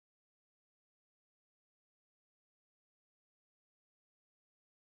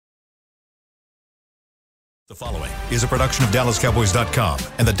The following is a production of DallasCowboys.com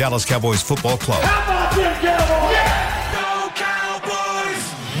and the Dallas Cowboys Football Club. How about them Cowboys? Yeah! Go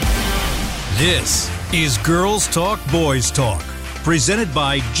Cowboys! This is Girls Talk, Boys Talk, presented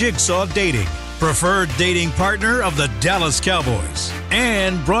by Jigsaw Dating, preferred dating partner of the Dallas Cowboys,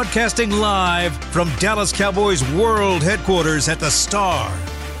 and broadcasting live from Dallas Cowboys World Headquarters at the Star.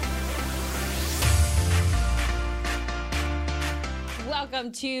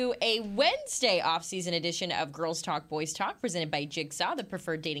 Welcome to a Wednesday off-season edition of Girls Talk, Boys Talk, presented by Jigsaw, the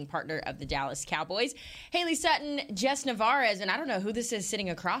preferred dating partner of the Dallas Cowboys. Haley Sutton, Jess Navarez, and I don't know who this is sitting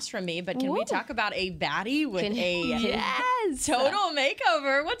across from me, but can we talk about a baddie with total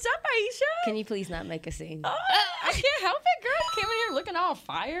makeover? What's up, Aisha? Can you please not make a scene? Oh, I can't help it, girl. Came in here looking all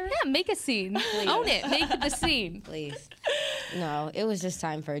fire. Yeah, make a scene. Own it. Make the scene. Please. No, it was just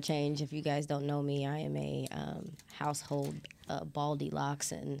time for a change. If you guys don't know me, I am a household baldy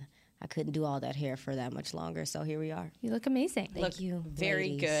locks, and I couldn't do all that hair for that much longer, so here we are. You look amazing. Thank you. Very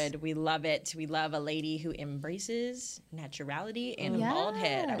ladies. good. We love it. We love a lady who embraces naturality and a bald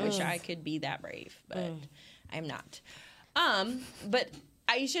head. I wish I could be that brave, but I'm not. But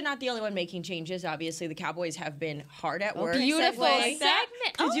Aisha, not the only one making changes. Obviously, the Cowboys have been hard at work. Beautiful Segue.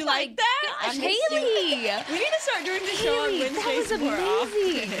 segment. Did you like that? Gosh, Haley. We need to start doing the show on Wednesdays That was more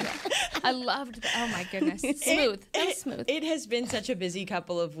amazing. often. I loved that. Oh, my goodness. Smooth. That was smooth. It has been such a busy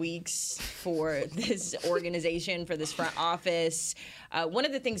couple of weeks for this organization, for this front office. One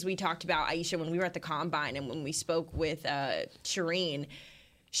of the things we talked about, Aisha, when we were at the Combine and when we spoke with Shireen,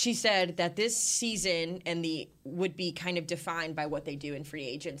 she said that this season would be kind of defined by what they do in free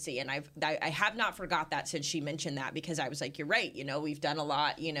agency. And I have not forgot that since she mentioned that, because I was like, you're right. You know, we've done a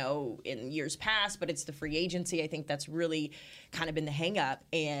lot, in years past, but it's the free agency. I think that's really kind of been the hang up.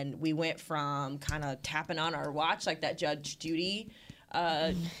 And we went from kind of tapping on our watch like that Judge Judy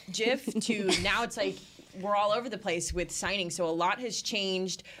gif to now it's like we're all over the place with signings. So a lot has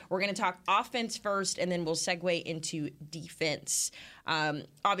changed. We're going to talk offense first, and then we'll segue into defense.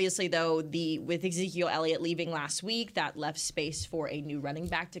 Obviously, though, with Ezekiel Elliott leaving last week, that left space for a new running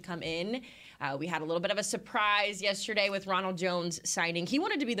back to come in. We had a little bit of a surprise yesterday with Ronald Jones signing. He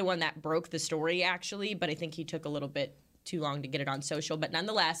wanted to be the one that broke the story, actually, but I think he took a little bit too long to get it on social. But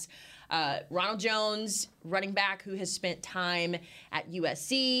nonetheless, Ronald Jones, running back who has spent time at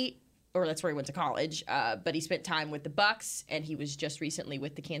USC, or that's where he went to college, but he spent time with the Bucs, and he was just recently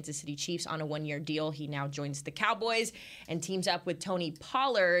with the Kansas City Chiefs on a one-year deal. He now joins the Cowboys and teams up with Tony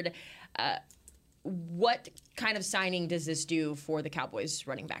Pollard. What kind of signing does this do for the Cowboys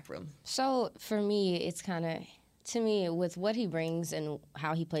running back room? So for me, it's kind of, to me, with what he brings and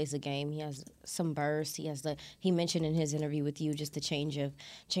how he plays the game, he has some burst. He mentioned in his interview with you just the change of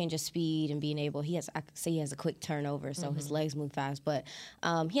speed and being able. I could say he has a quick turnover, so his legs move fast. But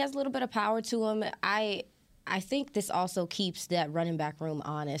he has a little bit of power to him. I think this also keeps that running back room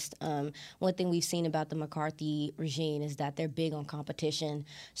honest. One thing we've seen about the McCarthy regime is that they're big on competition.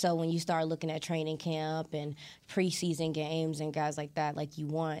 So when you start looking at training camp and preseason games and guys like that, like you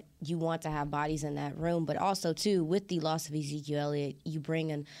want to have bodies in that room. But also, too, with the loss of Ezekiel Elliott, you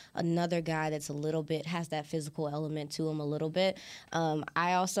bring in another guy that's a little bit, has that physical element to him a little bit.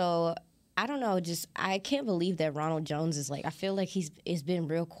 I don't know, I can't believe that Ronald Jones is I feel like it's been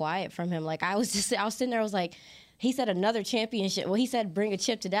real quiet from him. I was sitting there, I was like, he said another championship. Well, he said bring a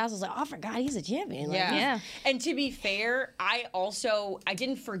chip to Dallas. I was like, oh, I forgot he's a champion. Yeah. And to be fair, I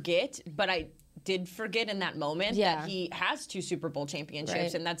didn't forget, but I did forget in that moment that he has 2 Super Bowl championships,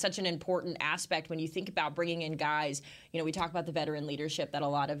 right. And that's such an important aspect when you think about bringing in guys. We talk about the veteran leadership that a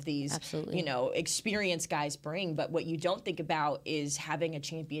lot of these, experienced guys bring, but what you don't think about is having a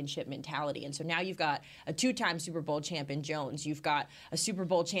championship mentality. And so now you've got a 2-time Super Bowl champ in Jones. You've got a Super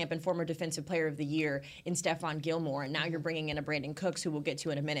Bowl champ and former Defensive Player of the Year in Stephon Gilmore, and now you're bringing in a Brandon Cooks, who we'll get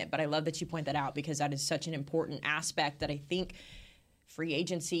to in a minute. But I love that you point that out, because that is such an important aspect that I think free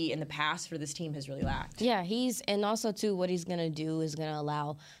agency in the past for this team has really lacked. Yeah, and also too, what he's gonna do is gonna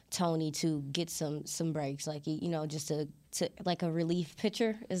allow Tony to get some breaks, just to like a relief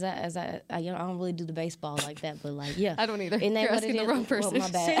pitcher. I don't really do the baseball like that, but yeah. I don't either. Isn't that You're what asking it the is? wrong person. Well, my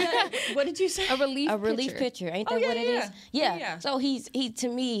bad. What did you say? A relief pitcher. Ain't that what it is? Yeah. So he's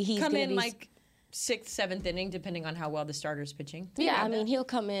come in 6th, 7th inning, depending on how well the starter's pitching. Yeah, he'll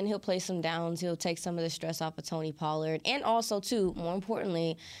come in, he'll play some downs, he'll take some of the stress off of Tony Pollard. And also, too, more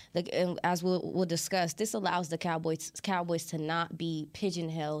importantly, as we'll discuss, this allows the Cowboys to not be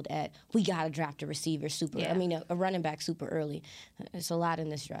pigeonholed at, we got to draft a receiver a running back super early. It's a lot in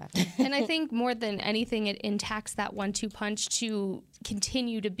this draft. And I think more than anything, it intacts that 1-2 punch to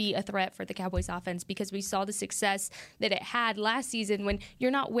continue to be a threat for the Cowboys offense, because we saw the success that it had last season when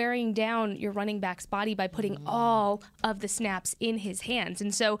you're not wearing down your running back's body by putting all of the snaps in his hands.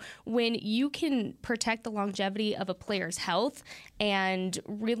 And so when you can protect the longevity of a player's health and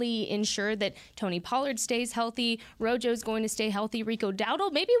really ensure that Tony Pollard stays healthy, Rojo's going to stay healthy, Rico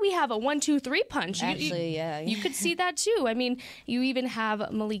Dowdle, maybe we have a 1-2-3 punch. Actually, you could see that too. I mean, you even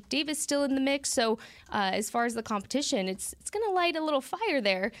have Malik Davis still in the mix. So as far as the competition, it's going to light a little fire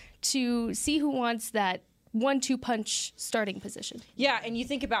there to see who wants that 1-2 punch starting position. Yeah, and you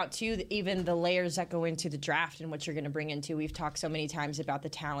think about, too, even the layers that go into the draft and what you're going to bring into. We've talked so many times about the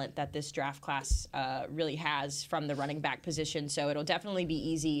talent that this draft class really has from the running back position. So it'll definitely be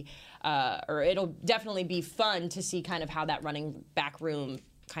easy, or it'll definitely be fun to see kind of how that running back room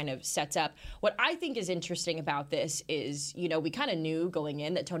kind of sets up. What I think is interesting about this is, we kind of knew going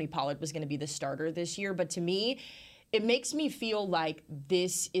in that Tony Pollard was going to be the starter this year. But to me, it makes me feel like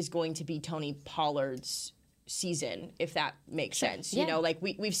this is going to be Tony Pollard's season, if that makes sense. Yeah. Like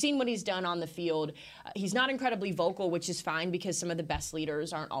we've seen what he's done on the field. He's not incredibly vocal, which is fine because some of the best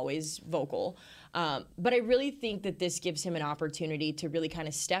leaders aren't always vocal. But I really think that this gives him an opportunity to really kind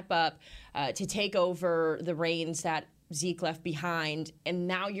of step up, to take over the reins that Zeke left behind, and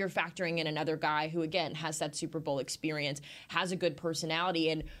now you're factoring in another guy who, again, has that Super Bowl experience, has a good personality.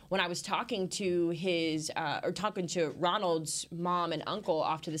 And when I was talking to talking to Ronald's mom and uncle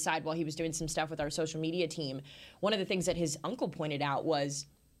off to the side while he was doing some stuff with our social media team, one of the things that his uncle pointed out was,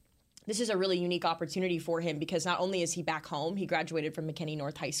 this is a really unique opportunity for him because not only is he back home, he graduated from McKinney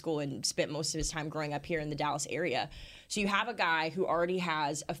North High School and spent most of his time growing up here in the Dallas area. So you have a guy who already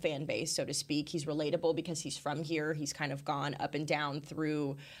has a fan base, so to speak. He's relatable because he's from here. He's kind of gone up and down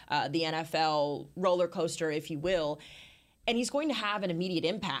through the NFL roller coaster, if you will. And he's going to have an immediate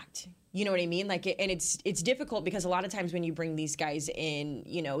impact. You know what I mean? And it's difficult because a lot of times when you bring these guys in,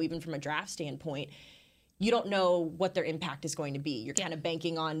 even from a draft standpoint, you don't know what their impact is going to be. You're kind of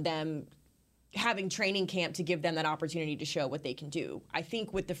banking on them having training camp to give them that opportunity to show what they can do. I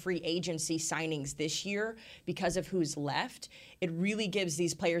think with the free agency signings this year, because of who's left, it really gives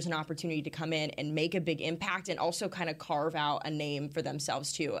these players an opportunity to come in and make a big impact and also kind of carve out a name for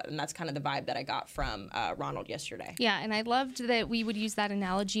themselves too. And that's kind of the vibe that I got from Ronald yesterday. Yeah, and I loved that we would use that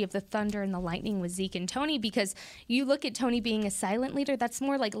analogy of the thunder and the lightning with Zeke and Tony, because you look at Tony being a silent leader, that's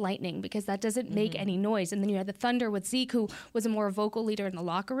more like lightning because that doesn't make any noise. And then you had the thunder with Zeke, who was a more vocal leader in the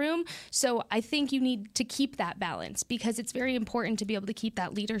locker room. So I think you need to keep that balance because it's very important to be able to keep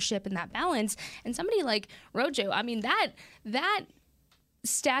that leadership and that balance. And somebody like Rojo, I mean, that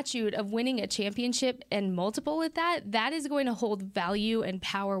statute of winning a championship and multiple at that is going to hold value and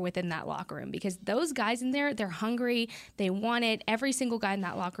power within that locker room because those guys in there, they're hungry, they want it. Every single guy in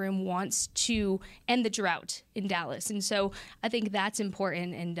that locker room wants to end the drought in Dallas. And so I think that's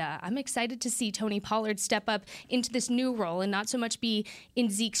important. And I'm excited to see Tony Pollard step up into this new role and not so much be in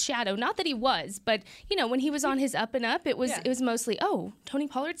Zeke's shadow. Not that he was, but when he was on his up and up, it was mostly, oh, Tony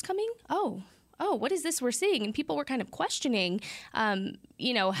Pollard's coming? Oh, what is this we're seeing? And people were kind of questioning,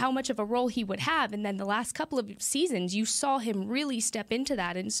 how much of a role he would have. And then the last couple of seasons, you saw him really step into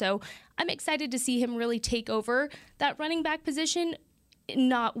that. And so I'm excited to see him really take over that running back position,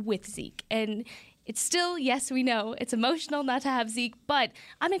 not with Zeke. And it's still, yes, we know it's emotional not to have Zeke, but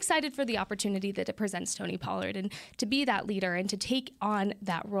I'm excited for the opportunity that it presents Tony Pollard and to be that leader and to take on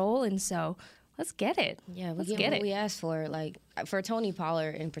that role. And so let's get it. Yeah, let's get what we asked for. Like for Tony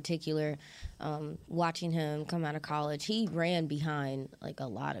Pollard in particular, watching him come out of college, he ran behind like a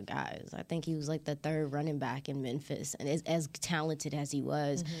lot of guys. I think he was like the third running back in Memphis, and as talented as he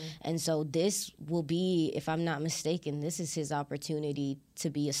was. And so this will be, if I'm not mistaken, this is his opportunity to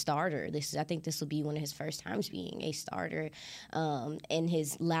be a starter. I think this will be one of his first times being a starter in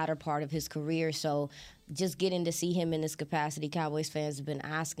his latter part of his career. So just getting to see him in this capacity, Cowboys fans have been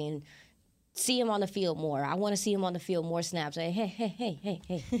asking. See him on the field more. I want to see him on the field more snaps. Hey.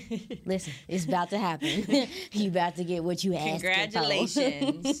 Listen, it's about to happen. You about to get what you asked.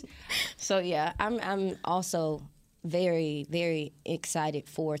 Congratulations. So, yeah, I'm also very, very excited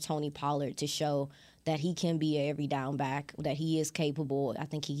for Tony Pollard to show that he can be an every down back, that he is capable. I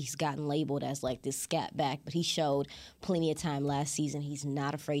think he's gotten labeled as like this scat back, but he showed plenty of time last season. He's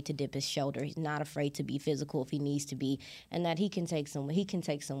not afraid to dip his shoulder. He's not afraid to be physical if he needs to be, and that he can take some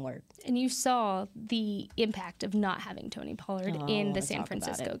work. And you saw the impact of not having Tony Pollard in the San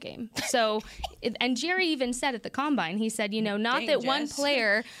Francisco game. So, and Jerry even said at the Combine, he said, not that one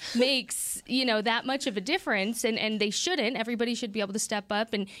player makes, that much of a difference, and they shouldn't. Everybody should be able to step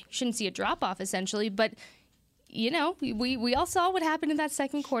up, and you shouldn't see a drop-off, essentially. But, we all saw what happened in that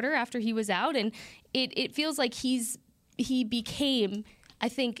second quarter after he was out, and it feels like he became I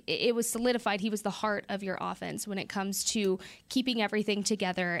think it was solidified. He was the heart of your offense when it comes to keeping everything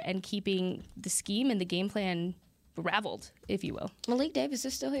together and keeping the scheme and the game plan raveled, if you will. Malik Davis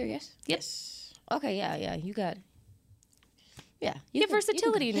is still here, yes? Yes. Okay, yeah, you got it. Yeah, You have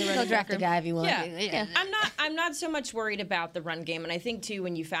versatility in your go running draft back a room. guy if you want. Yeah. I'm not so much worried about the run game, and I think too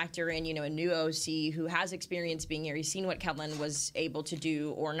when you factor in, a new OC who has experience being here, he's seen what Kellen was able to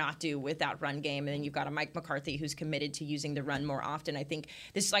do or not do with that run game, and then you've got a Mike McCarthy who's committed to using the run more often. I think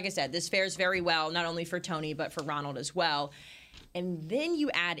this, like I said, this fares very well not only for Tony but for Ronald as well. And then you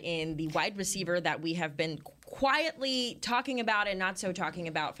add in the wide receiver that we have been quietly talking about and not so talking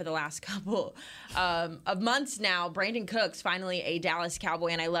about for the last couple of months now. Brandin Cooks, finally a Dallas Cowboy,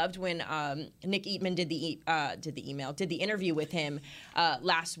 and I loved when Nick Eatman did the interview with him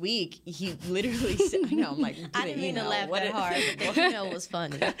last week. He literally said, "I know, I'm like, I didn't mean to laugh that hard, but the email was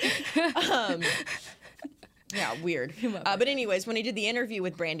funny." Yeah, weird. But anyways, when he did the interview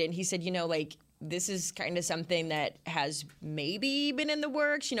with Brandon, he said, this is kind of something that has maybe been in the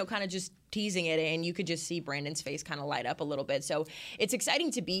works, kind of just teasing it, and you could just see Brandon's face kind of light up a little bit. So it's exciting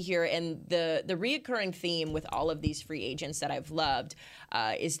to be here, and the reoccurring theme with all of these free agents that I've loved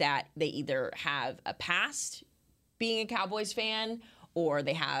is that they either have a past being a Cowboys fan, or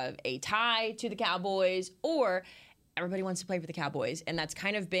they have a tie to the Cowboys, or everybody wants to play for the Cowboys, and that's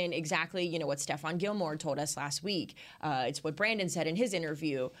kind of been exactly, what Stephon Gilmore told us last week. It's what Brandon said in his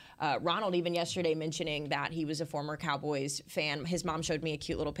interview. Ronald even yesterday mentioning that he was a former Cowboys fan. His mom showed me a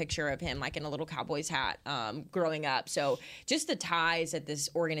cute little picture of him, like in a little Cowboys hat, growing up. So just the ties that this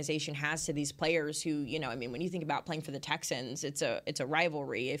organization has to these players who, when you think about playing for the Texans, it's a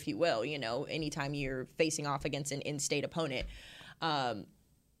rivalry, if you will. Anytime you're facing off against an in-state opponent.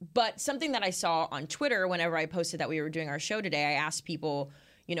 But something that I saw on Twitter whenever I posted that we were doing our show today, I asked people,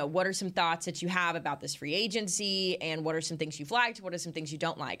 what are some thoughts that you have about this free agency, and what are some things you've liked? What are some things you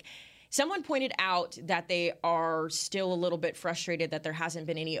don't like? Someone pointed out that they are still a little bit frustrated that there hasn't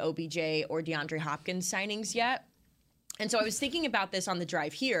been any OBJ or DeAndre Hopkins signings yet. And so I was thinking about this on the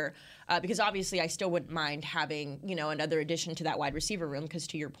drive here because obviously I still wouldn't mind having, another addition to that wide receiver room because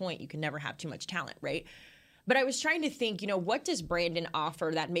to your point, you can never have too much talent, right? But I was trying to think, what does Brandon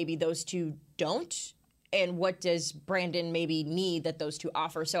offer that maybe those two don't? And what does Brandon maybe need that those two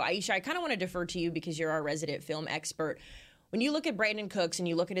offer? So, Aisha, I kind of want to defer to you because you're our resident film expert. When you look at Brandin Cooks and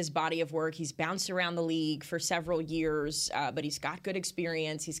you look at his body of work, he's bounced around the league for several years, but he's got good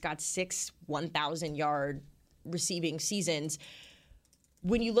experience. He's got 6 1,000-yard receiving seasons.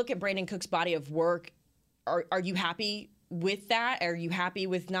 When you look at Brandin Cooks' body of work, are you happy with that? Are you happy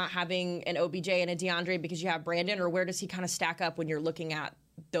with not having an OBJ and a DeAndre because you have Brandon, or where does he kind of stack up when you're looking at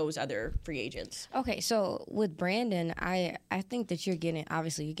those other free agents? Okay, so with Brandon, I think that you're getting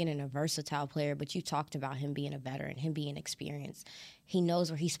a versatile player, but you talked about him being a veteran, him being experienced. He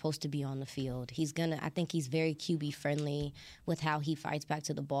knows where he's supposed to be on the field. I think he's very QB friendly with how he fights back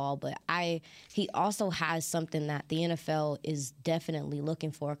to the ball, but he also has something that the NFL is definitely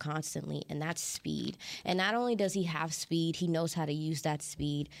looking for constantly, and that's speed. And not only does he have speed, he knows how to use that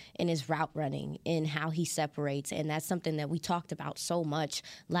speed in his route running, in how he separates, and that's something that we talked about so much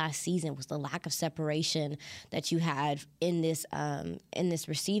last season was the lack of separation that you had in this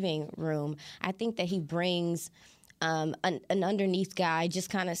receiving room. I think that he brings an underneath guy,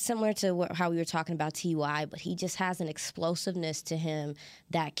 just kind of similar to how we were talking about T.Y., but he just has an explosiveness to him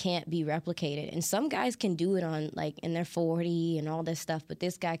that can't be replicated. And some guys can do it on, in their 40 and all this stuff, but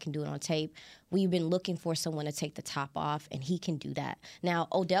this guy can do it on tape. We've been looking for someone to take the top off, and he can do that. Now,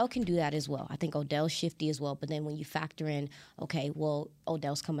 Odell can do that as well. I think Odell's shifty as well, but then when you factor in, okay, well,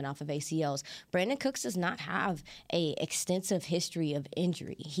 Odell's coming off of ACLs. Brandin Cooks does not have a extensive history of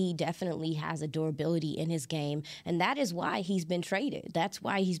injury. He definitely has a durability in his game, and that is why he's been traded. That's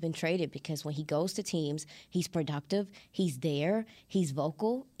why he's been traded, because when he goes to teams, he's productive, he's there, he's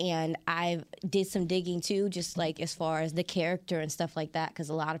vocal, and I did some digging too, just as far as the character and stuff like that, because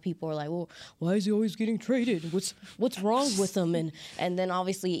a lot of people are like, well, why is he always getting traded? What's wrong with him? And then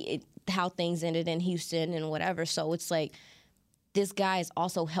obviously how things ended in Houston and whatever. So it's this guy is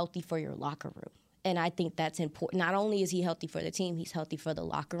also healthy for your locker room. And I think that's important. Not only is he healthy for the team, he's healthy for the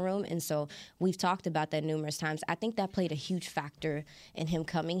locker room. And so we've talked about that numerous times. I think that played a huge factor in him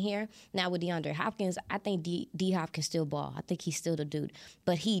coming here. Now with DeAndre Hopkins, I think D-Hop can still ball. I think he's still the dude.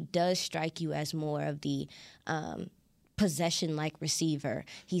 But he does strike you as more of the possession-like receiver.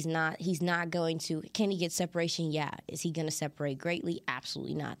 He's not going to. Can he get separation? Yeah. Is he going to separate greatly?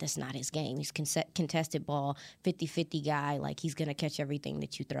 Absolutely not. That's not his game. He's contested ball, 50-50 guy. He's going to catch everything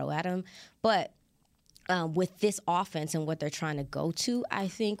that you throw at him. But with this offense and what they're trying to go to, I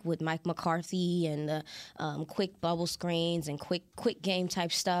think with Mike McCarthy and the quick bubble screens and quick game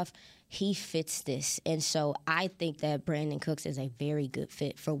type stuff, he fits this. And so I think that Brandin Cooks is a very good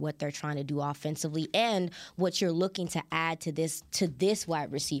fit for what they're trying to do offensively and what you're looking to add to this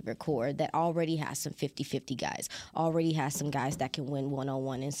wide receiver core that already has some 50-50 guys, already has some guys that can win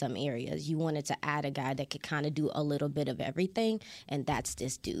one-on-one in some areas. You wanted to add a guy that could kind of do a little bit of everything, and that's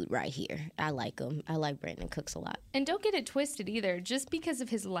this dude right here. I like him. I like Brandin Cooks a lot. And don't get it twisted either. Just because of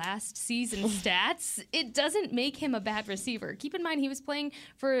his last season stats, it doesn't make him a bad receiver. Keep in mind, he was playing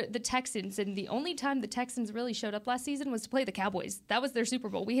for the Texans, and the only time the Texans really showed up last season was to play the Cowboys. That was their Super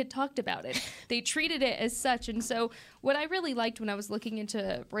Bowl. We had talked about it. They treated it as such. And so what I really liked when I was looking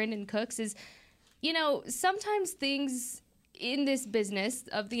into Brandin Cooks is, you know, sometimes things in this business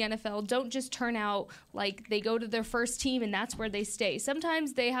of the NFL don't just turn out like they go to their first team and that's where they stay.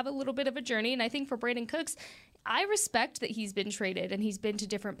 Sometimes they have a little bit of a journey, and I think for Brandin Cooks, I respect that he's been traded and he's been to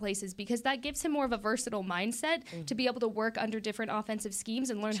different places because that gives him more of a versatile mindset to be able to work under different offensive schemes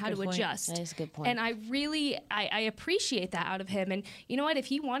and learn how to adjust. That is a good point. And I appreciate that out of him. And you know what? If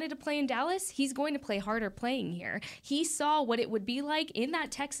he wanted to play in Dallas, he's going to play harder playing here. He saw what it would be like in that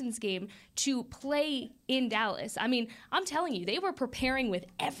Texans game to play in Dallas. I mean, I'm telling you, they were preparing with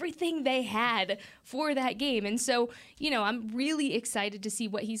everything they had for that game. And so, you know, I'm really excited to see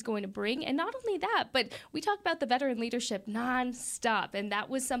what he's going to bring. And not only that, but we talk about the veteran leadership nonstop, and that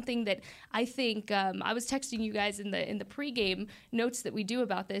was something that I think I was texting you guys in the pregame notes that we do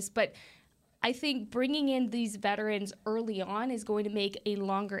about this, but I think bringing in these veterans early on is going to make a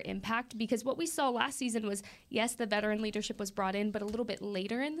longer impact because what we saw last season was, yes, the veteran leadership was brought in, but a little bit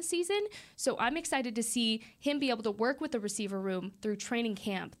later in the season. So I'm excited to see him be able to work with the receiver room through training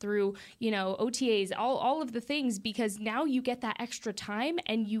camp, through, you know, OTAs, all of the things, because now you get that extra time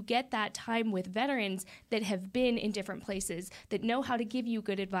and you get that time with veterans that have been in different places, that know how to give you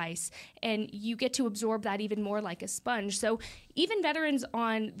good advice, and you get to absorb that even more like a sponge. So even veterans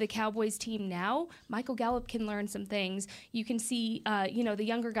on the Cowboys team now, Michael Gallup can learn some things. You can see, the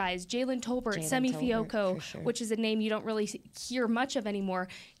younger guys, Jalen Tolbert, Semi Fioco, sure, which is a name you don't really hear much of anymore.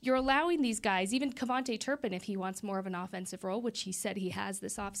 You're allowing these guys, even Kevontae Turpin, if he wants more of an offensive role, which he said he has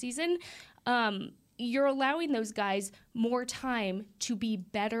this offseason, you're allowing those guys more time to be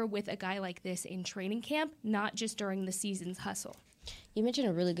better with a guy like this in training camp, not just during the season's hustle. You mentioned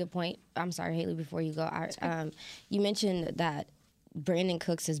a really good point. I'm sorry, Haley, before you go. You mentioned that Brandin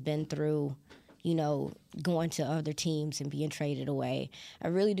Cooks has been through, you know, going to other teams and being traded away. I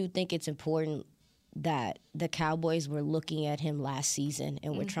really do think it's important that the Cowboys were looking at him last season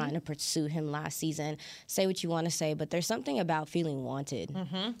and were trying to pursue him last season. Say what you want to say, but there's something about feeling wanted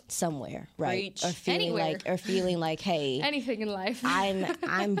somewhere, right? Preach. Or feeling like, hey, anything in life.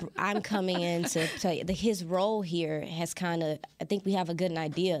 I'm coming in to play. His role here has kind of, I think we have a good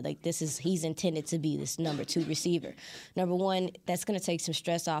idea. Like he's intended to be this number 2 receiver. Number 1, that's going to take some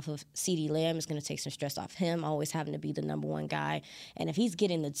stress off of CeeDee Lamb. It's going to take some stress off him, always having to be the number 1 guy. And if he's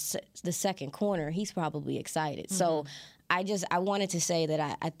getting the second corner, he's probably excited. So I wanted to say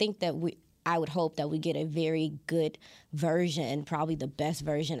that I think that I would hope that we get a very good version, probably the best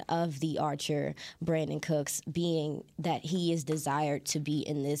version of the Archer Brandin Cooks, being that he is desired to be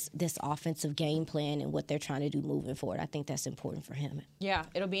in this offensive game plan and what they're trying to do moving forward. I think that's important for him. Yeah,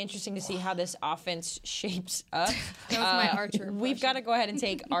 it'll be interesting to see how this offense shapes up. That was my Archer We've got to go ahead and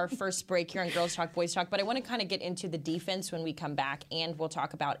take our first break here on Girls Talk, Boys Talk, but I want to kind of get into the defense when we come back, and we'll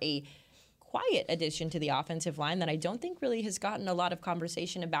talk about a quiet addition to the offensive line that I don't think really has gotten a lot of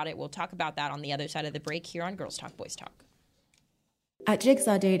conversation about it. We'll talk about that on the other side of the break here on Girls Talk, Boys Talk. At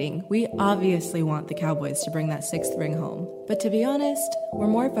Jigsaw Dating, we obviously want the Cowboys to bring that 6th ring home. But to be honest, we're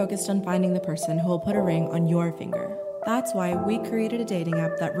more focused on finding the person who will put a ring on your finger. That's why we created a dating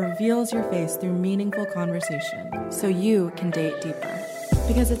app that reveals your face through meaningful conversation, so you can date deeper.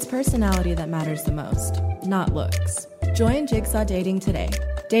 Because it's personality that matters the most, not looks. Join Jigsaw Dating today,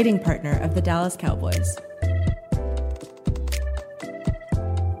 dating partner of the Dallas Cowboys.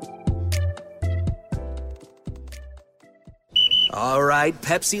 All right,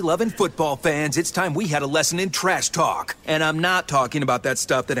 Pepsi-loving football fans, it's time we had a lesson in trash talk. And I'm not talking about that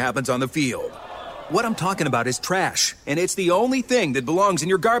stuff that happens on the field. What I'm talking about is trash, and it's the only thing that belongs in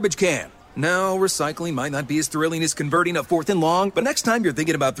your garbage can. Now, recycling might not be as thrilling as converting a 4th and long, but next time you're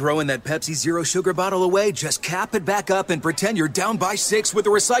thinking about throwing that Pepsi Zero Sugar bottle away, just cap it back up and pretend you're down by 6 with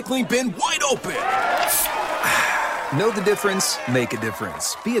the recycling bin wide open. Know the difference? Make a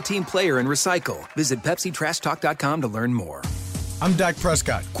difference. Be a team player and recycle. Visit PepsiTrashTalk.com to learn more. I'm Dak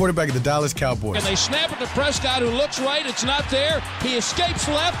Prescott, quarterback of the Dallas Cowboys. And they snap it to Prescott, who looks right. It's not there. He escapes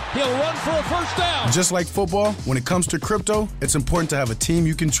left. He'll run for a first down. Just like football, when it comes to crypto, it's important to have a team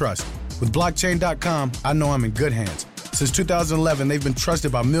you can trust. With Blockchain.com, I know I'm in good hands. Since 2011, they've been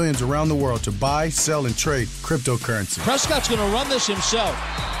trusted by millions around the world to buy, sell, and trade cryptocurrency. Prescott's going to run this himself.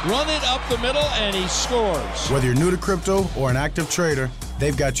 Run it up the middle, and he scores. Whether you're new to crypto or an active trader,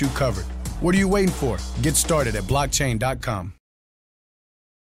 they've got you covered. What are you waiting for? Get started at Blockchain.com.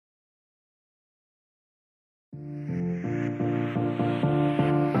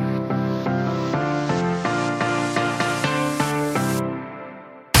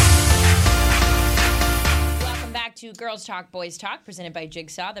 To Girls Talk, Boys Talk, presented by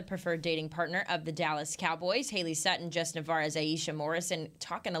Jigsaw, the preferred dating partner of the Dallas Cowboys. Haley Sutton, Jess Navarez, Aisha Morrison,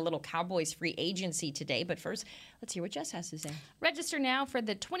 talking a little Cowboys free agency today. But first, let's hear what Jess has to say. Register now for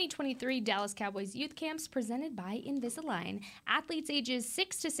the 2023 Dallas Cowboys Youth Camps presented by Invisalign. Athletes ages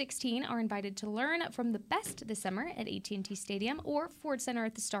 6 to 16 are invited to learn from the best this summer at AT&T Stadium or Ford Center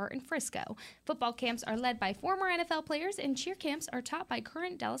at the Star in Frisco. Football camps are led by former NFL players, and cheer camps are taught by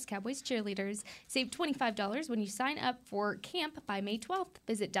current Dallas Cowboys cheerleaders. Save $25 when you sign up for camp by May 12th.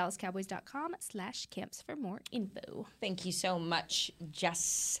 Visit DallasCowboys.com/camps for more info. Thank you so much,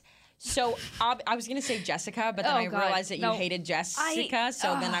 Jess. So I was going to say Jessica, but then I realized that you hated Jessica,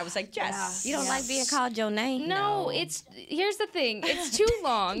 so then I was like, Jess. You don't like being called your name? No, here's the thing. It's too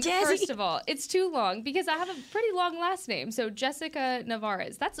long, first of all. It's too long because I have a pretty long last name. So Jessica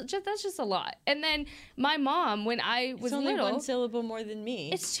Navarez. That's just a lot. And then my mom, when I was only little. One syllable more than me.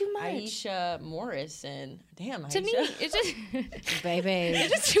 It's too much. Aisha Morrison. Damn, Aisha. To me, it's just... Baby.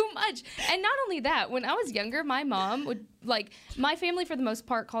 It's just too much. And not only that, when I was younger, my mom would, my family for the most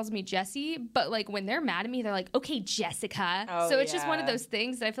part calls me Jessie, but when they're mad at me, they're like, okay, Jessica. So it's just one of those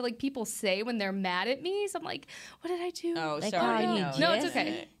things that I feel like people say when they're mad at me. So I'm like, what did I do? Oh, They sorry. call you No, it's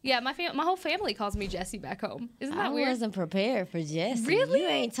okay. Yeah, my whole family calls me Jessie back home. Isn't that weird? I wasn't prepared for Jessie. Really? You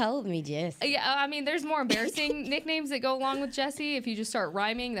ain't told me, Jessie. Yeah, I mean, there's more embarrassing nicknames that go along with Jessie. If you just start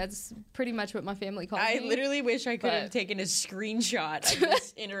rhyming, that's pretty much what my family calls me. I literally wish I could have taken a screenshot of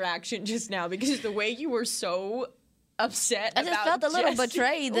this interaction just now because the way you were so upset I just felt a little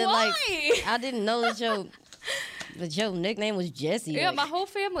betrayed that Why? I didn't know that your nickname was Jessie. Yeah, my whole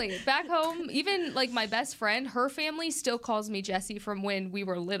family back home, even my best friend, her family still calls me Jessie from when we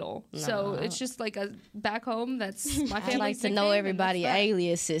were little. No. So it's just a back home. That's my family. I like to know everybody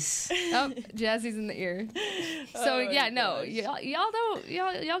aliases. Oh, Jessie's in the ear. So y'all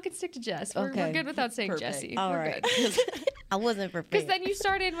can stick to Jess. We're good without saying Jessie. All right. I wasn't prepared. Because then you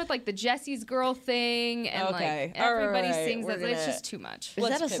start in with the Jessie's girl thing, and everybody sings that. It's just too much. Is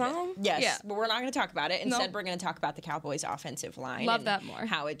that a song? Yes, yeah. But we're not going to talk about it. Instead, we're going to talk about the Cowboys' offensive line. Love that more.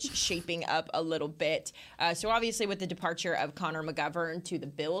 How it's shaping up a little bit. So obviously, with the departure of Connor McGovern to the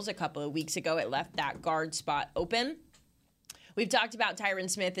Bills a couple of weeks ago, it left that guard spot open. We've talked about Tyron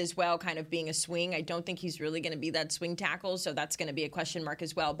Smith as well, kind of being a swing. I don't think he's really going to be that swing tackle, so that's going to be a question mark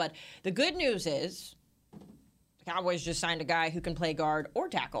as well. But the good news is the Cowboys just signed a guy who can play guard or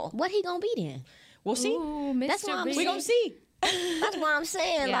tackle. What he gonna be then? We'll see. Ooh, That's what I'm saying. We're going to see. That's what I'm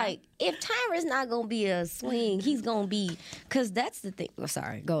saying. Yeah. If Tyron's not going to be a swing, he's going to be, because that's the thing. Oh,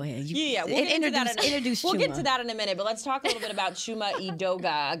 sorry, go ahead. We'll get to that in a minute, but let's talk a little bit about Chuma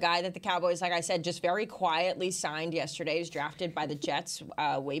Edoga, a guy that the Cowboys, like I said, just very quietly signed yesterday. He was drafted by the Jets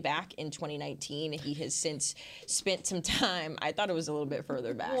way back in 2019. He has since spent some time. I thought it was a little bit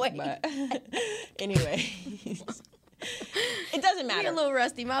further back, but anyway. It doesn't matter. You're a little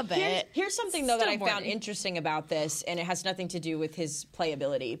rusty, my bad. Here's something, though, that I found interesting about this, and it has nothing to do with his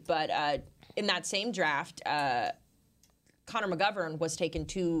playability. But in that same draft, Connor McGovern was taken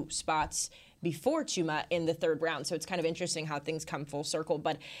 2 spots before Chuma in the 3rd round. So it's kind of interesting how things come full circle.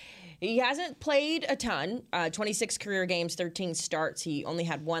 But he hasn't played a ton. 26 career games, 13 starts. He only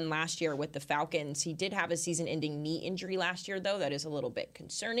had 1 last year with the Falcons. He did have a season-ending knee injury last year, though. That is a little bit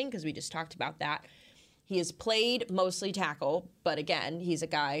concerning because we just talked about that. He has played mostly tackle, but again, he's a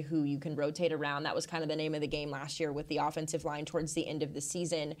guy who you can rotate around. That was kind of the name of the game last year with the offensive line towards the end of the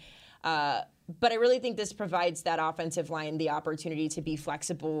season. But I really think this provides that offensive line the opportunity to be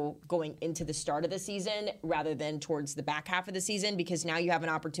flexible going into the start of the season rather than towards the back half of the season, because now you have an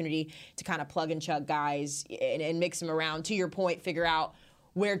opportunity to kind of plug and chug guys and mix them around. To your point, figure out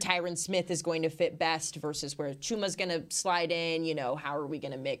where Tyron Smith is going to fit best versus where Chuma's going to slide in. How are we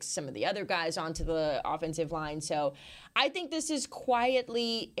going to mix some of the other guys onto the offensive line? So I think this is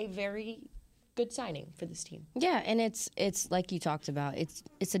quietly a very good signing for this team. Yeah, and it's like you talked about.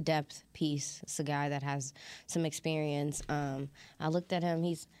 It's a depth piece. It's a guy that has some experience. I looked at him.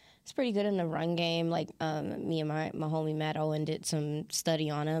 He's It's pretty good in the run game. Like me and my homie Matt Owen did some study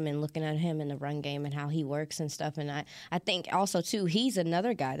on him and looking at him in the run game and how he works and stuff. And I think also, too, he's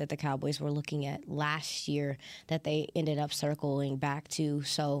another guy that the Cowboys were looking at last year that they ended up circling back to.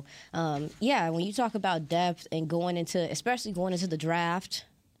 So, yeah, when you talk about depth and especially going into the draft,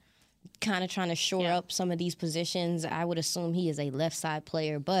 kind of trying to shore up some of these positions, I would assume he is a left side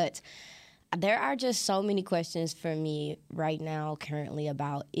player. But there are just so many questions for me right now currently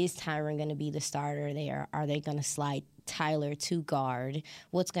about, is Tyron going to be the starter there? Are they going to slide Tyler to guard?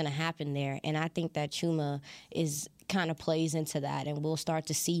 What's going to happen there? And I think that Chuma kind of plays into that, and we'll start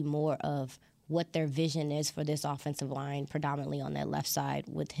to see more of what their vision is for this offensive line, predominantly on that left side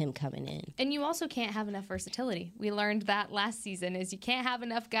with him coming in. And you also can't have enough versatility. We learned that last season, is you can't have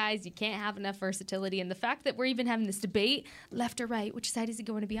enough guys, you can't have enough versatility. And the fact that we're even having this debate, left or right, which side is he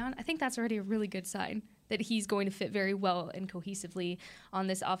going to be on, I think that's already a really good sign that he's going to fit very well and cohesively on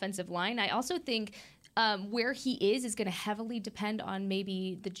this offensive line. I also think where he is going to heavily depend on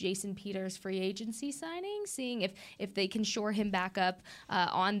maybe the Jason Peters free agency signing, seeing if they can shore him back up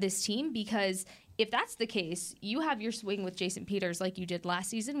on this team, because if that's the case, you have your swing with Jason Peters like you did last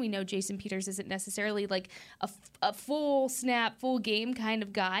season. We know Jason Peters isn't necessarily like a full snap, full game kind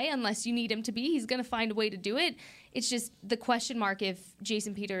of guy unless you need him to be. He's going to find a way to do it. It's just the question mark if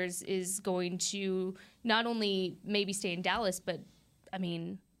Jason Peters is going to not only maybe stay in Dallas, but, I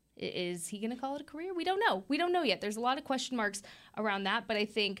mean, is he going to call it a career? We don't know. We don't know yet. There's a lot of question marks around that, but I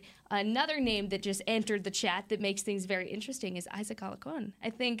think another name that just entered the chat that makes things very interesting is Isaac Alarcon. I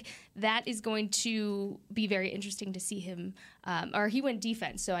think that is going to be very interesting to see him, or he went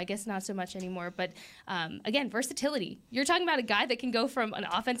defense, so I guess not so much anymore, but again, versatility. You're talking about a guy that can go from an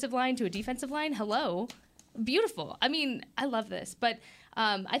offensive line to a defensive line. Hello. Beautiful. I mean, I love this, but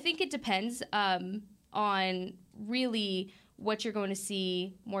I think it depends on really what you're going to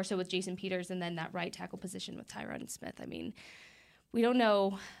see more so with Jason Peters and then that right tackle position with Tyron Smith. I mean, we don't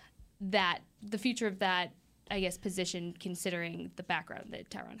know that the future of that, I guess, position considering the background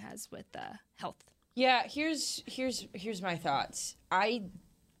that Tyron has with health. Yeah, here's my thoughts. I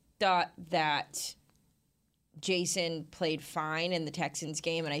thought that Jason played fine in the Texans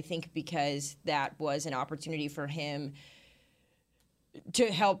game, and I think because that was an opportunity for him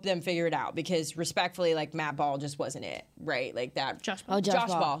to help them figure it out, because respectfully, like, Matt Ball just wasn't it, right? Like that. Josh Ball. Josh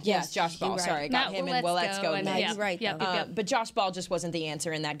Ball. Yes, Josh Ball. Right. Sorry, I got him and let's go. And He's right, though. Yep. But Josh Ball just wasn't the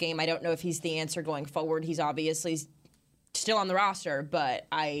answer in that game. I don't know if he's the answer going forward. He's obviously still on the roster, but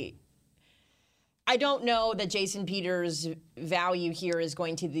I don't know that Jason Peters' value here is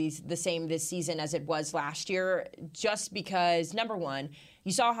going to be the same this season as it was last year, just because, number one,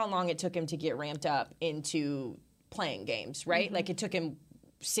 you saw how long it took him to get ramped up into playing games, right? Mm-hmm. Like, it took him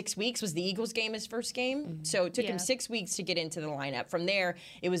 6 weeks. Was the Eagles game his first game? Mm-hmm. So it took him 6 weeks to get into the lineup. From there,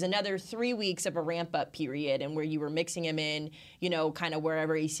 it was another 3 weeks of a ramp-up period, and where you were mixing him in, kind of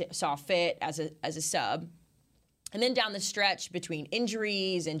wherever he saw fit as a sub. And then down the stretch between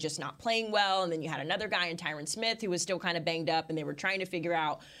injuries and just not playing well, and then you had another guy in Tyron Smith who was still kind of banged up, and they were trying to figure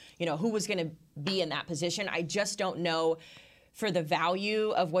out, who was going to be in that position. I just don't know. For the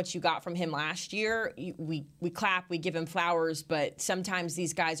value of what you got from him last year, we clap, we give him flowers, but sometimes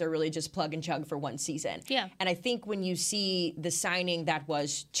these guys are really just plug and chug for one season. Yeah. And I think when you see the signing that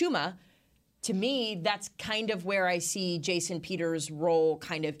was Chuma, to me, that's kind of where I see Jason Peters' role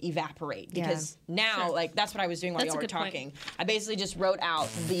kind of evaporate. Because now, that's what I was doing while y'all were talking. Point. I basically just wrote out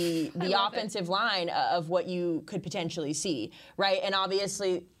the offensive line of what you could potentially see, right? And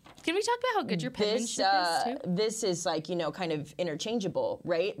obviously, can we talk about how good your penmanship is, too? This is kind of interchangeable,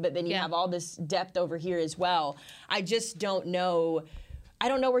 right? But then you have all this depth over here as well. I just don't know. I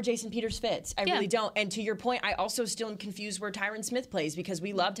don't know where Jason Peters fits. I really don't. And to your point, I also still am confused where Tyron Smith plays, because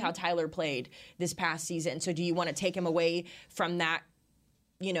we loved how Tyler played this past season. So do you want to take him away from that,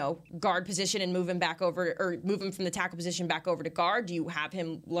 guard position and move him back over, or move him from the tackle position back over to guard? Do you have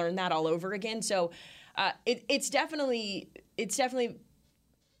him learn that all over again? So it's definitely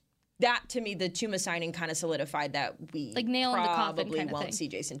that, to me, the Chuma signing kind of solidified that we nail in the coffin probably kind of won't thing. see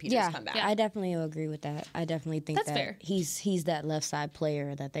Jason Peters come back. Yeah, I definitely agree with that. I definitely think that's fair. He's that left side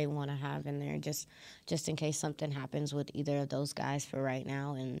player that they want to have in there, just in case something happens with either of those guys for right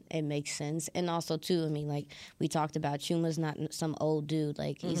now, and it makes sense. And also, too, I mean, like we talked about, Chuma's not some old dude.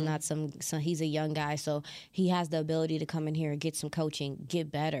 Like, he's not he's a young guy, so he has the ability to come in here and get some coaching,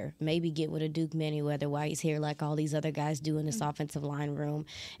 get better, maybe get with a Duke Manyweather while he's here, like all these other guys do in this offensive line room,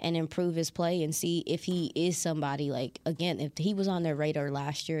 and improve his play and see if he is somebody. Like, again, if he was on their radar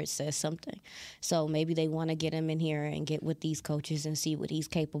last year, it says something. So maybe they want to get him in here and get with these coaches and see what he's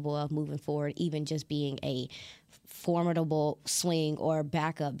capable of moving forward, even just being a formidable swing or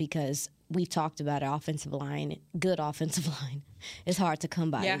backup because we've talked about it, good offensive line. It's hard to come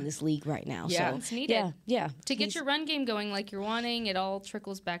by in this league right now. Yeah, so, it's needed. Yeah. To get your run game going like you're wanting, it all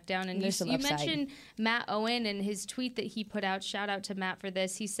trickles back down. And you mentioned Matt Owen and his tweet that he put out. Shout out to Matt for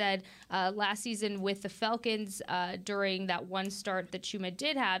this. He said last season with the Falcons, during that one start that Chuma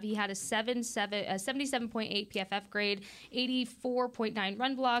did have, he had a 77.8 PFF grade, 84.9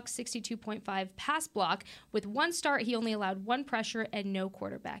 run block, 62.5 pass block. With one start, he only allowed one pressure and no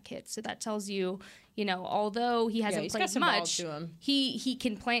quarterback hits. So that tells you, although he hasn't played much, he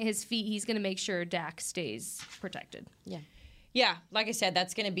can plant his feet. He's going to make sure Dak stays protected. Yeah, like I said,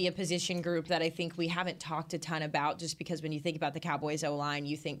 that's going to be a position group that I think we haven't talked a ton about, just because when you think about the Cowboys O-line,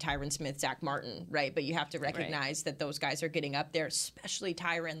 you think Tyron Smith, Zach Martin, right? But you have to recognize that those guys are getting up there, especially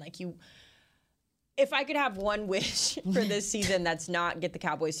Tyron. If I could have one wish for this season that's not get the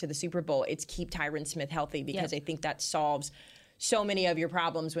Cowboys to the Super Bowl, it's keep Tyron Smith healthy, because I think that solves so many of your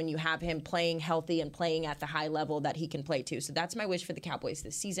problems when you have him playing healthy and playing at the high level that he can play to. So that's my wish for the Cowboys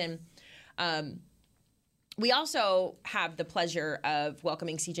this season. We also have the pleasure of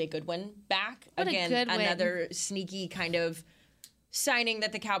welcoming CJ Goodwin back. Again, another sneaky kind of signing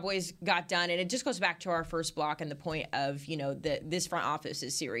that the Cowboys got done. And it just goes back to our first block and the point of, this front office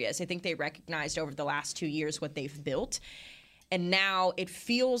is serious. I think they recognized over the last 2 years what they've built. And now it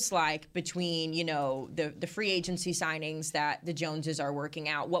feels like between, the free agency signings that the Joneses are working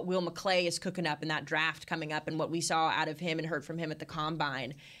out, what Will McClay is cooking up in that draft coming up, and what we saw out of him and heard from him at the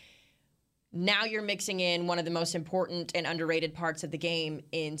Combine, now you're mixing in one of the most important and underrated parts of the game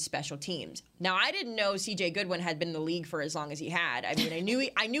in special teams. Now, I didn't know CJ Goodwin had been in the league for as long as he had. I mean,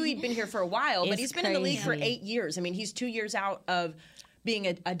 I knew he'd been here for a while, but he's been in the league for 8 years. I mean, he's 2 years out of being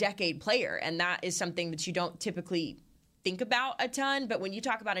a decade player, and that is something that you don't typically think about a ton. But when you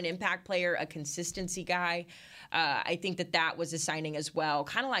talk about an impact player, a consistency guy, I think that was a signing as well,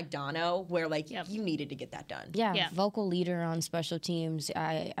 kind of like Dono, where you needed to get that done. Yeah, vocal leader on special teams.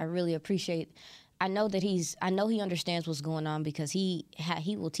 I really appreciate. I know he understands what's going on, because he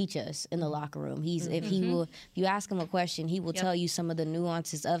will teach us in the locker room. If you ask him a question, he will tell you some of the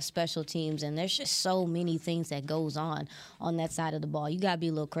nuances of special teams, and there's just so many things that goes on that side of the ball. You gotta be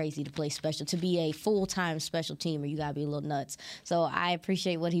a little crazy to be a full-time special teamer. You gotta be a little nuts. So I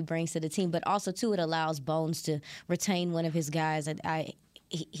appreciate what he brings to the team, but also too, it allows Bones to retain one of his guys.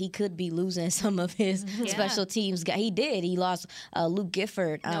 He could be losing some of his special teams. He did. He lost Luke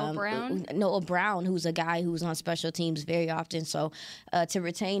Gifford. Noah Brown, who's a guy who's on special teams very often. So to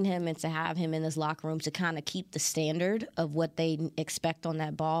retain him and to have him in this locker room to kind of keep the standard of what they expect on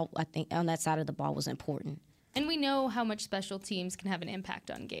that ball, I think on that side of the ball was important. And we know how much special teams can have an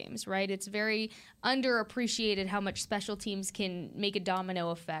impact on games, right? It's very underappreciated how much special teams can make a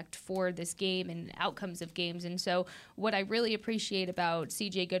domino effect for this game and outcomes of games. And so what I really appreciate about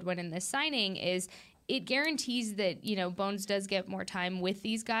CJ Goodwin in this signing is it guarantees that, Bones does get more time with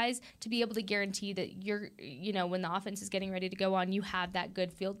these guys to be able to guarantee that when the offense is getting ready to go on, you have that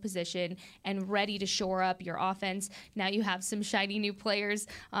good field position and ready to shore up your offense. Now you have some shiny new players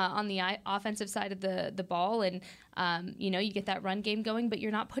on the offensive side of the ball, and you get that run game going, but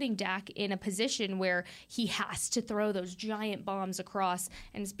you're not putting Dak in a position where he has to throw those giant bombs across.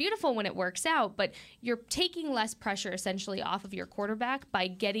 And it's beautiful when it works out, but you're taking less pressure essentially off of your quarterback by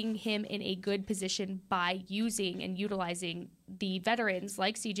getting him in a good position by using and utilizing the veterans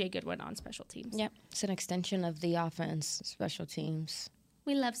like CJ Goodwin on special teams. Yep, it's an extension of the offense, special teams.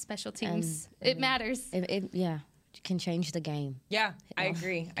 We love special teams. It matters. It can change the game. Yeah, I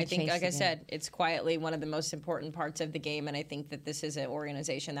agree. I think, like I said, it's quietly one of the most important parts of the game, and I think that this is an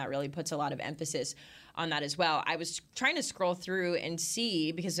organization that really puts a lot of emphasis on that as well. I was trying to scroll through and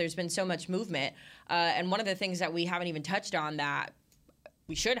see, because there's been so much movement, and one of the things that we haven't even touched on that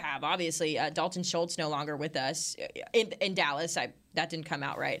we should have, obviously, Dalton Schultz no longer with us in Dallas. That didn't come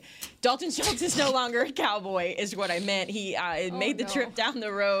out right. Dalton Schultz is no longer a Cowboy, is what I meant. He made the trip down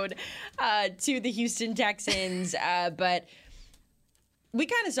the road to the Houston Texans, but we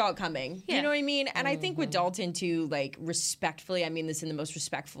kind of saw it coming. Yeah. You know what I mean? And I think with Dalton, too, respectfully, I mean this in the most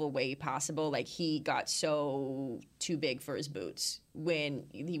respectful way possible, he got so too big for his boots when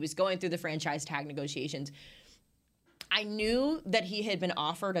he was going through the franchise tag negotiations. I knew that he had been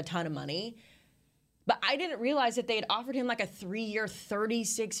offered a ton of money, but I didn't realize that they had offered him a 3-year,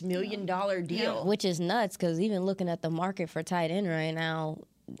 $36 million deal. Yeah. Which is nuts, because even looking at the market for tight end right now,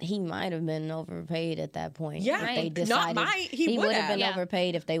 he might have been overpaid at that point. Yeah, right. He would have been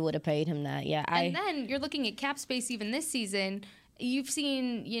overpaid if they would have paid him that. Yeah, and then you're looking at cap space even this season. You've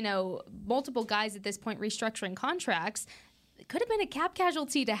seen, multiple guys at this point restructuring contracts. could have been a cap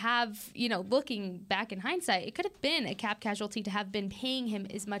casualty to have, looking back in hindsight, it could have been a cap casualty to have been paying him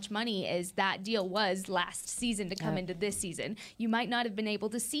as much money as that deal was last season to come into this season. You might not have been able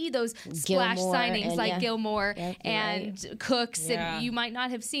to see those splash signings like Gilmore and Cooks, and you might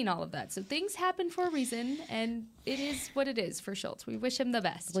not have seen all of that. So things happen for a reason, and it is what it is for Schultz. We wish him the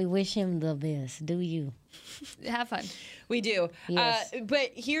best. We wish him the best. Do you? Have fun. We do. Yes.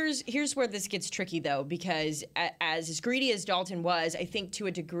 But here's where this gets tricky, though, because as greedy as Dalton was, I think to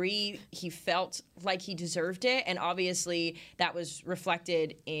a degree he felt like he deserved it. And obviously that was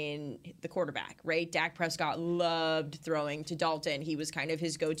reflected in the quarterback, right? Dak Prescott loved throwing to Dalton. He was kind of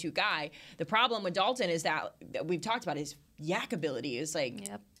his go-to guy. The problem with Dalton is that we've talked about his yak ability is like...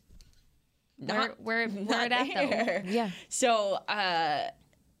 Yep. Where it at, though? Yeah. So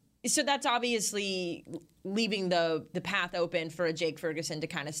that's obviously leaving the path open for a Jake Ferguson to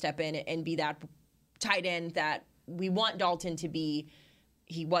kind of step in and be that tight end that we want Dalton to be.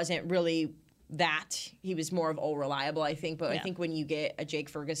 He wasn't really that. He was more of reliable, I think. But I think when you get a Jake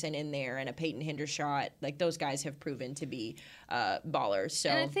Ferguson in there and a Peyton Hendershot, like those guys have proven to be ballers. So,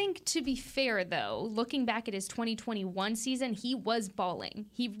 and I think to be fair, though, looking back at his 2021 season, he was balling.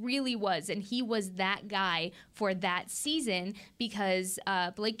 He really was, and he was that guy for that season because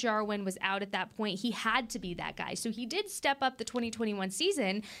Blake Jarwin was out at that point. He had to be that guy. So he did step up the 2021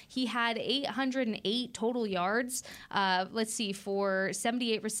 season. He had 808 total yards, for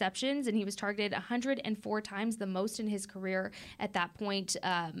 78 receptions, and he was targeted 104 times, the most in his career at that point.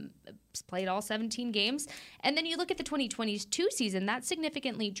 Played all 17 games. And then you look at the 2022 season, that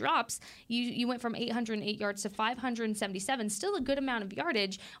significantly drops. You went from 808 yards to 577, still a good amount of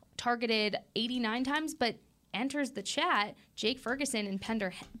yardage, targeted 89 times, but enters the chat Jake Ferguson and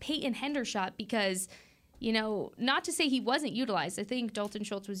Peyton Hendershot because, not to say he wasn't utilized. I think Dalton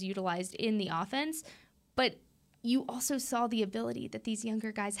Schultz was utilized in the offense, but you also saw the ability that these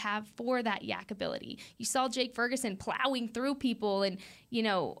younger guys have for that yak ability. You saw Jake Ferguson plowing through people and,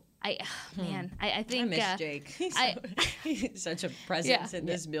 I think... I miss Jake. He's such a presence in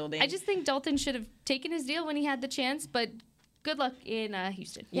this building. I just think Dalton should have taken his deal when he had the chance, but good luck in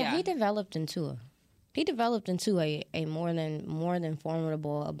Houston. Yeah, he developed into a more than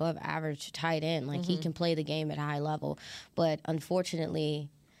formidable, above average tight end. Like, he can play the game at a high level. But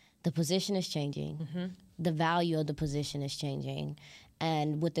unfortunately, the position is changing. Mm-hmm. The value of the position is changing.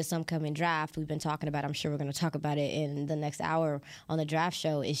 And with this upcoming draft, we've been talking about, I'm sure we're going to talk about it in the next hour on the draft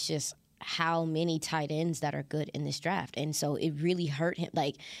show, it's just how many tight ends that are good in this draft. And so it really hurt him.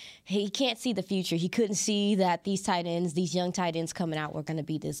 Like, he can't see the future. He couldn't see that these tight ends, these young tight ends coming out were going to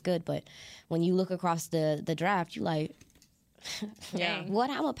be this good. But when you look across the draft, you're like,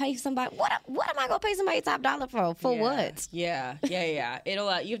 what I'm gonna pay somebody? What am I gonna pay somebody top dollar for? For what? Yeah.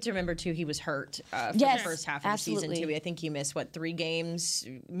 It'll. You have to remember too. He was hurt for the first half of the season too. I think he missed 3 games,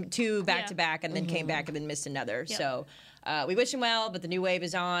 2 back to back, and then came back and then missed another. Yep. So. We wish him well, but the new wave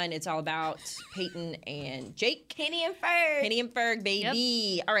is on. It's all about Peyton and Jake. Penny and Ferg,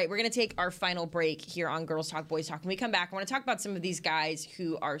 baby. Yep. All right, we're going to take our final break here on Girls Talk, Boys Talk. When we come back, I want to talk about some of these guys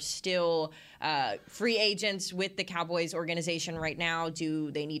who are still free agents with the Cowboys organization right now. Do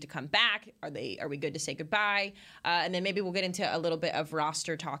they need to come back? Are we good to say goodbye? And then maybe we'll get into a little bit of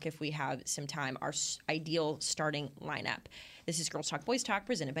roster talk if we have some time, our ideal starting lineup. This is Girls Talk, Boys Talk,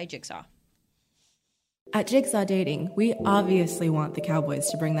 presented by Jigsaw. At Jigsaw Dating, we obviously want the Cowboys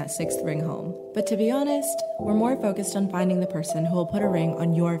to bring that 6th ring home. But to be honest, we're more focused on finding the person who will put a ring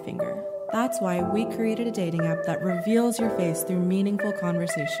on your finger. That's why we created a dating app that reveals your face through meaningful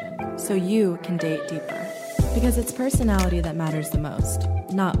conversation, so you can date deeper. Because it's personality that matters the most,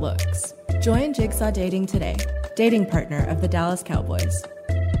 not looks. Join Jigsaw Dating today, dating partner of the Dallas Cowboys.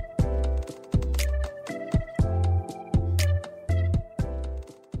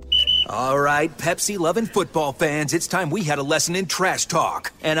 All right, Pepsi-loving football fans, it's time we had a lesson in trash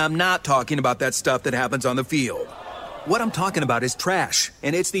talk. And I'm not talking about that stuff that happens on the field. What I'm talking about is trash,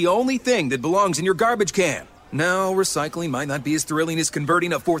 and it's the only thing that belongs in your garbage can. Now, recycling might not be as thrilling as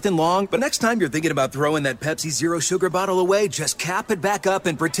converting a 4th and long, but next time you're thinking about throwing that Pepsi Zero Sugar bottle away, just cap it back up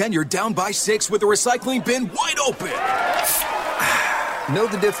and pretend you're down by 6 with the recycling bin wide open. Know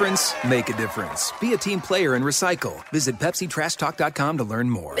the difference? Make a difference. Be a team player and recycle. Visit PepsiTrashTalk.com to learn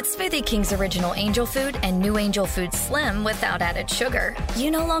more. With Smoothie King's original Angel Food and new Angel Food Slim without added sugar, you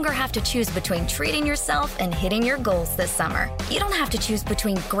no longer have to choose between treating yourself and hitting your goals this summer. You don't have to choose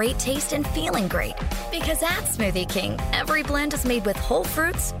between great taste and feeling great. Because at Smoothie King, every blend is made with whole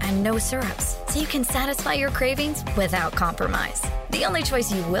fruits and no syrups, so you can satisfy your cravings without compromise. The only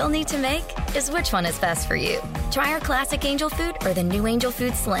choice you will need to make is which one is best for you. Try our classic Angel Food or the new Angel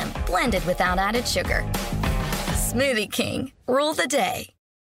Food Slim, blended without added sugar. Smoothie King. Rule the day.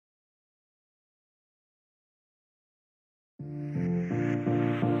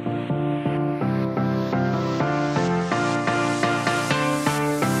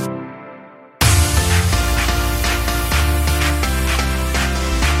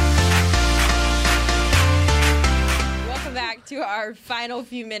 To our final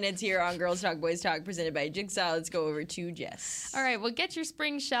few minutes here on Girls Talk Boys Talk, presented by Jigsaw. Let's go over to Jess. All right, well, get your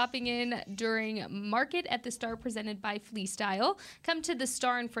spring shopping in during Market at the Star, presented by Fleestyle. Come to the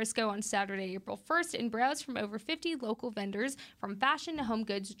Star in Frisco on Saturday, April 1st, and browse from over 50 local vendors, from fashion to home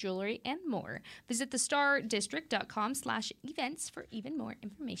goods, jewelry, and more. Visit thestardistrict.com/events for even more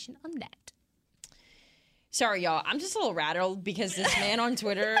information on that. Sorry, y'all. I'm just a little rattled because this man on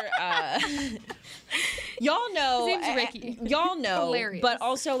Twitter, y'all know. His name's Ricky. Y'all know. Hilarious. But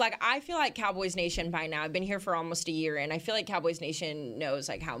also, like, I feel like Cowboys Nation by now, I've been here for almost a year, and I feel like Cowboys Nation knows,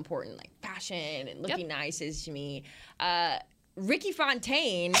 like, how important, like, fashion and looking nice is to me. Ricky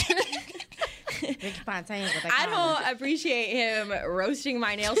Fontaine. Ricky Fontaine. I don't appreciate him roasting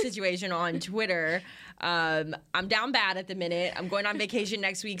my nail situation on Twitter. I'm down bad at the minute. I'm going on vacation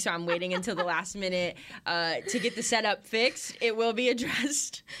next week, so I'm waiting until the last minute to get the setup fixed. It will be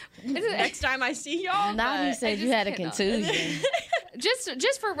addressed next time I see y'all. Now you said you had a contusion.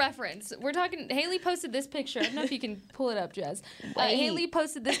 Just for reference, we're talking. Haley posted this picture. I don't know if you can pull it up, Jess. Haley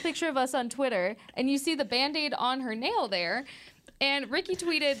posted this picture of us on Twitter, and you see the Band-Aid on her nail there. And Ricky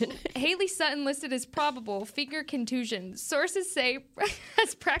tweeted, Haley Sutton listed as probable finger contusion. Sources say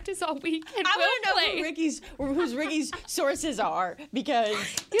has practiced all week and I will want to know play. who Ricky's sources are, because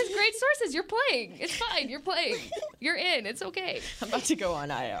He has great sources. You're playing. It's fine. You're playing. You're in. It's okay. I'm about to go on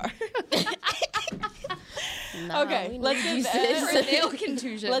IR. Nah, okay, let's get For a nail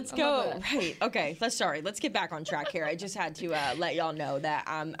contusion. Let's I go. love that. Right. Okay. Let's get back on track here. I just had to let y'all know that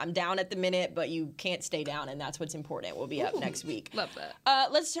I'm down at the minute, but you can't stay down, and that's what's important. We'll be up next week. Love that.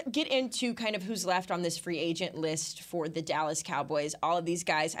 Let's get into kind of who's left on this free agent list for the Dallas Cowboys. All of these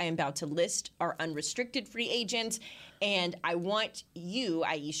guys I am about to list are unrestricted free agents, and I want you,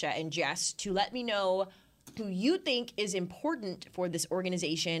 Aisha and Jess, to let me know who you think is important for this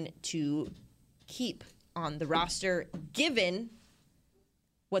organization to keep on the roster, given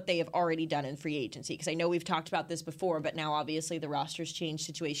what they have already done in free agency. Because I know we've talked about this before, but now obviously the roster's changed,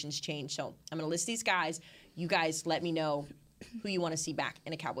 situations change. So I'm going to list these guys. You guys let me know who you want to see back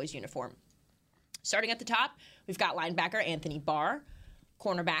in a Cowboys uniform. Starting at the top, we've got linebacker Anthony Barr,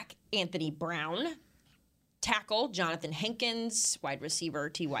 cornerback Anthony Brown, tackle Jonathan Hankins, wide receiver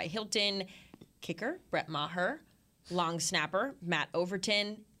T.Y. Hilton, kicker Brett Maher, long snapper Matt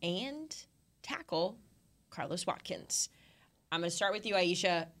Overton, and tackle Carlos Watkins. I'm going to start with you,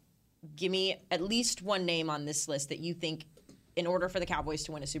 Aisha. Give me at least one name on this list that you think, in order for the Cowboys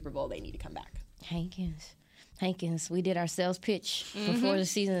to win a Super Bowl, they need to come back. Hankins. We did our sales pitch before the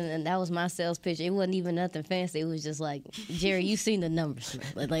season, and that was my sales pitch. It wasn't even nothing fancy. It was just like, Jerry, you seen the numbers.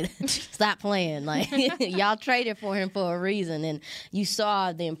 Like, stop playing. Like, y'all traded for him for a reason, and you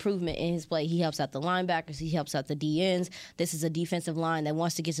saw the improvement in his play. He helps out the linebackers. He helps out the DNs. This is a defensive line that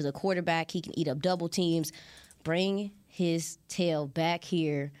wants to get to the quarterback. He can eat up double teams. Bring his tail back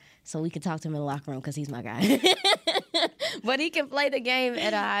here so we can talk to him in the locker room, because he's my guy. But he can play the game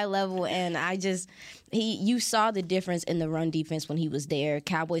at a high level, and you saw the difference in the run defense when he was there.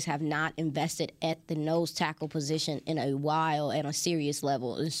 Cowboys have not invested at the nose tackle position in a while at a serious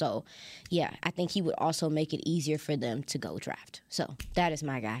level. And so, yeah, I think he would also make it easier for them to go draft. So that is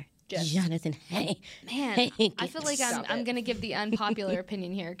my guy. Jonathan Man, I feel like I'm going to give the unpopular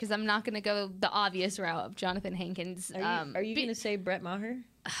opinion here, because I'm not going to go the obvious route of Jonathan Hankins. Are you going to say Brett Maher?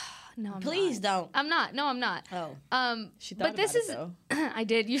 No, I'm Please not. don't. I'm not. No, I'm not. Oh. She thought but this about is. it, though. I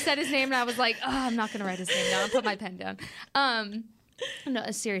did. You said his name, and I was like, oh, I'm not going to write his name down. I'll put my pen down. No,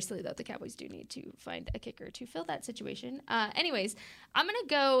 seriously, though, the Cowboys do need to find a kicker to fill that situation. Anyways, I'm going to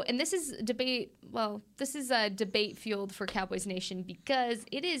go, and this is debate. Well, this is a debate fueled for Cowboys Nation, because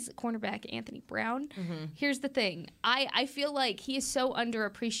it is cornerback Anthony Brown. Mm-hmm. Here's the thing. I feel like he is so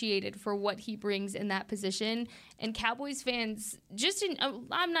underappreciated for what he brings in that position. And Cowboys fans,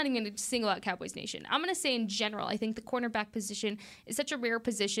 I'm not even going to single out Cowboys Nation. I'm going to say in general, I think the cornerback position is such a rare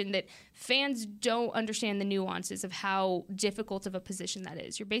position that fans don't understand the nuances of how difficult of a position that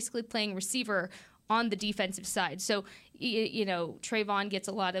is. You're basically playing receiver on the defensive side. So, Trayvon gets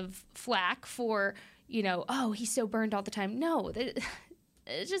a lot of flack for, oh, he's so burned all the time. No,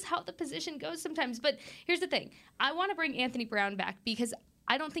 it's just how the position goes sometimes. But here's the thing. I want to bring Anthony Brown back because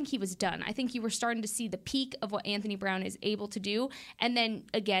I don't think he was done. I think you were starting to see the peak of what Anthony Brown is able to do. And then,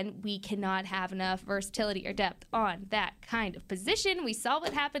 again, we cannot have enough versatility or depth on that kind of position. We saw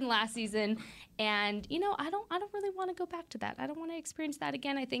what happened last season. And, you know, I don't really want to go back to that. I don't want to experience that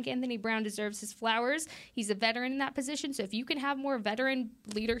again. I think Anthony Brown deserves his flowers. He's a veteran in that position. So if you can have more veteran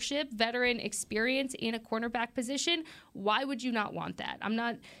leadership, veteran experience in a cornerback position, why would you not want that? I'm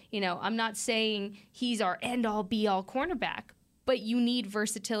not saying he's our end-all, be-all cornerback, but you need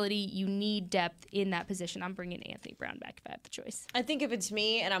versatility, you need depth in that position. I'm bringing Anthony Brown back if I have the choice. I think if it's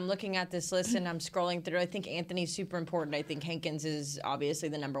me and I'm looking at this list and I'm scrolling through, I think Anthony's super important. I think Hankins is obviously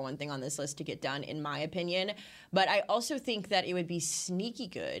the number one thing on this list to get done, in my opinion. But I also think that it would be sneaky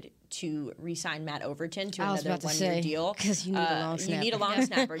good to re-sign Matt Overton to another one-year deal. Because you need a long snapper. You need a long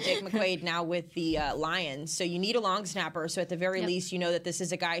snapper. Jake McQuaid now with the Lions. So you need a long snapper. So at the very least, you know that this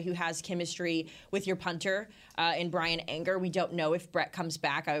is a guy who has chemistry with your punter in Brian Anger. We don't know if Brett comes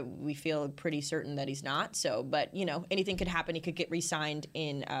back. We feel pretty certain that he's not. So, but, you know, anything could happen. He could get re-signed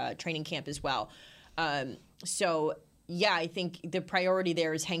in training camp as well. Yeah, I think the priority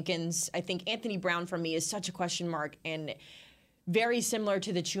there is Hankins. I think Anthony Brown for me is such a question mark, and very similar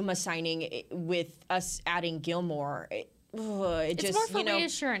to the Chuma signing with us adding Gilmore. It's more for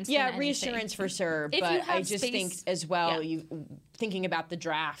reassurance. Yeah, reassurance for sure. But I just think as well, you thinking about the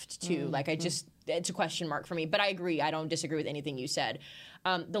draft too. Like it's a question mark for me. But I agree. I don't disagree with anything you said.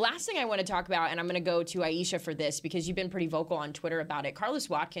 The last thing I want to talk about, and I'm going to go to Aisha for this because you've been pretty vocal on Twitter about it. Carlos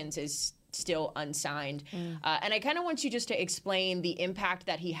Watkins is still unsigned. And I kind of want you just to explain the impact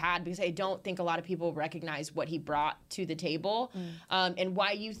that he had, because I don't think a lot of people recognize what he brought to the table and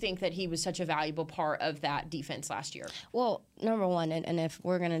why you think that he was such a valuable part of that defense last year. Well, number one, and if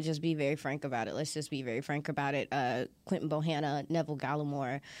we're going to just be very frank about it, let's just be very frank about it. Quinton Bohanna, Neville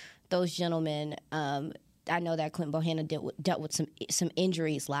Gallimore, those gentlemen, I know that Quinton Bohanna dealt with some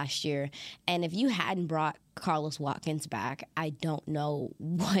injuries last year, and if you hadn't brought Carlos Watkins back, I don't know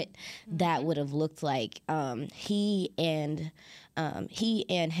what that would have looked like. He and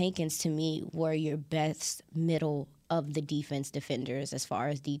Hankins, to me, were your best middle of the defense defenders as far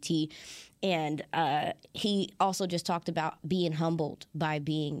as DT. And he also just talked about being humbled by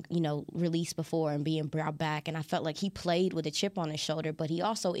being, released before and being brought back. And I felt like he played with a chip on his shoulder, but he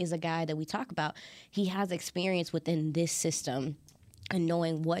also is a guy that we talk about. He has experience within this system and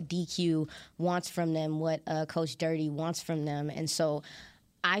knowing what DQ wants from them, what Coach Dirty wants from them. And so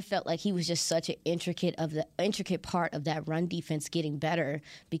I felt like he was just such an intricate part of that run defense getting better,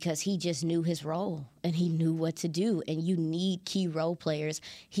 because he just knew his role and he knew what to do. And you need key role players.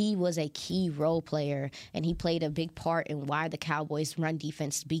 He was a key role player, and he played a big part in why the Cowboys' run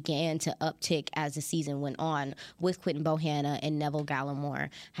defense began to uptick as the season went on, with Quinton Bohanna and Neville Gallimore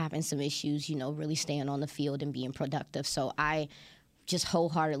having some issues, really staying on the field and being productive. So I just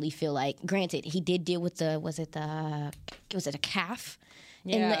wholeheartedly feel like, granted, he did deal with was it a calf?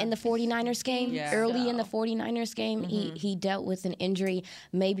 In the 49ers game, early in the 49ers game, he dealt with an injury.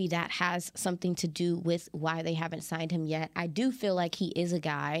 Maybe that has something to do with why they haven't signed him yet. I do feel like he is a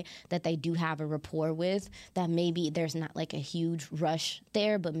guy that they do have a rapport with, that maybe there's not like a huge rush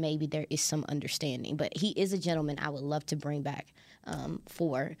there, but maybe there is some understanding. But he is a gentleman I would love to bring back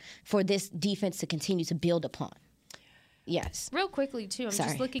for this defense to continue to build upon. Yes. Real quickly, too, I'm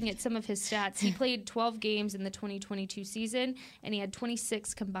just looking at some of his stats. He played 12 games in the 2022 season, and he had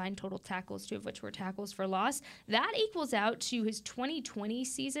 26 combined total tackles, 2 of which were tackles for loss. That equals out to his 2020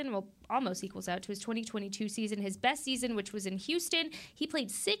 season, well, almost equals out to his 2022 season. His best season, which was in Houston, he played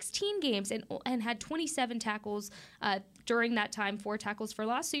 16 games and had 27 tackles during that time, 4 tackles for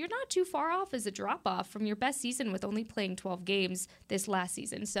loss. So you're not too far off as a drop-off from your best season with only playing 12 games this last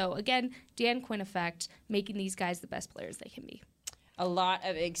season. So, again, Dan Quinn effect, making these guys the best players they can be. A lot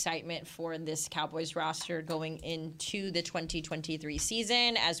of excitement for this Cowboys roster going into the 2023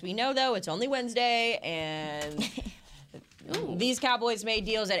 season. As we know, though, it's only Wednesday, and these Cowboys made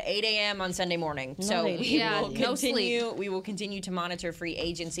deals at 8 a.m. on Sunday morning. So we will continue to monitor free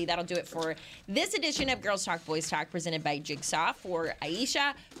agency. That'll do it for this edition of Girls Talk Boys Talk, presented by Jigsaw. For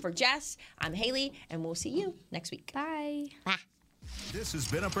Aisha, for Jess, I'm Haley, and we'll see you next week. Bye. This has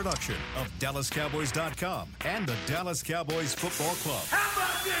been a production of DallasCowboys.com and the Dallas Cowboys Football Club. How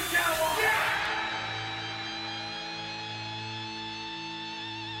about this, Cowboys? Yeah!